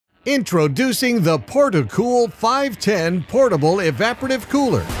Introducing the Portacool 510 Portable Evaporative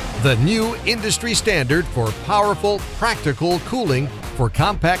Cooler, the new industry standard for powerful, practical cooling for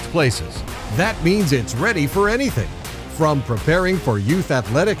compact places. That means it's ready for anything, from preparing for youth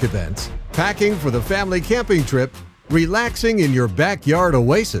athletic events, packing for the family camping trip, relaxing in your backyard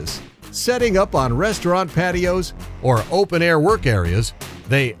oasis, setting up on restaurant patios, or open-air work areas.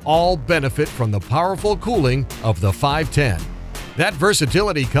 They all benefit from the powerful cooling of the 510. That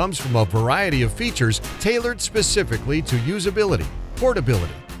versatility comes from a variety of features tailored specifically to usability,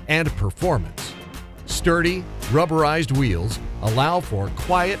 portability, and performance. Sturdy, rubberized wheels allow for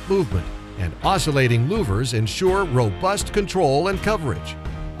quiet movement, and oscillating louvers ensure robust control and coverage.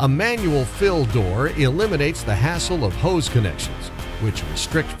 A manual fill door eliminates the hassle of hose connections, which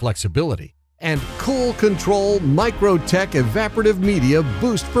restrict flexibility. And Kuul Control MicroTech evaporative media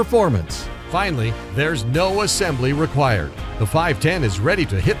boost performance. Finally, there's no assembly required. The 510 is ready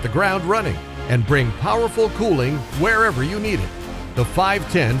to hit the ground running and bring powerful cooling wherever you need it. The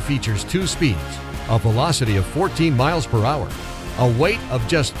 510 features 2 speeds, a velocity of 14 miles per hour, a weight of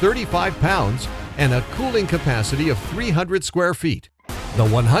just 35 pounds, and a cooling capacity of 300 square feet. The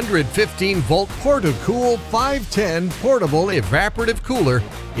 115-volt Portacool 510 Portable Evaporative Cooler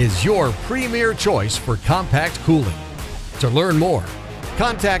is your premier choice for compact cooling. To learn more,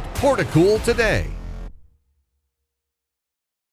 contact Portacool today.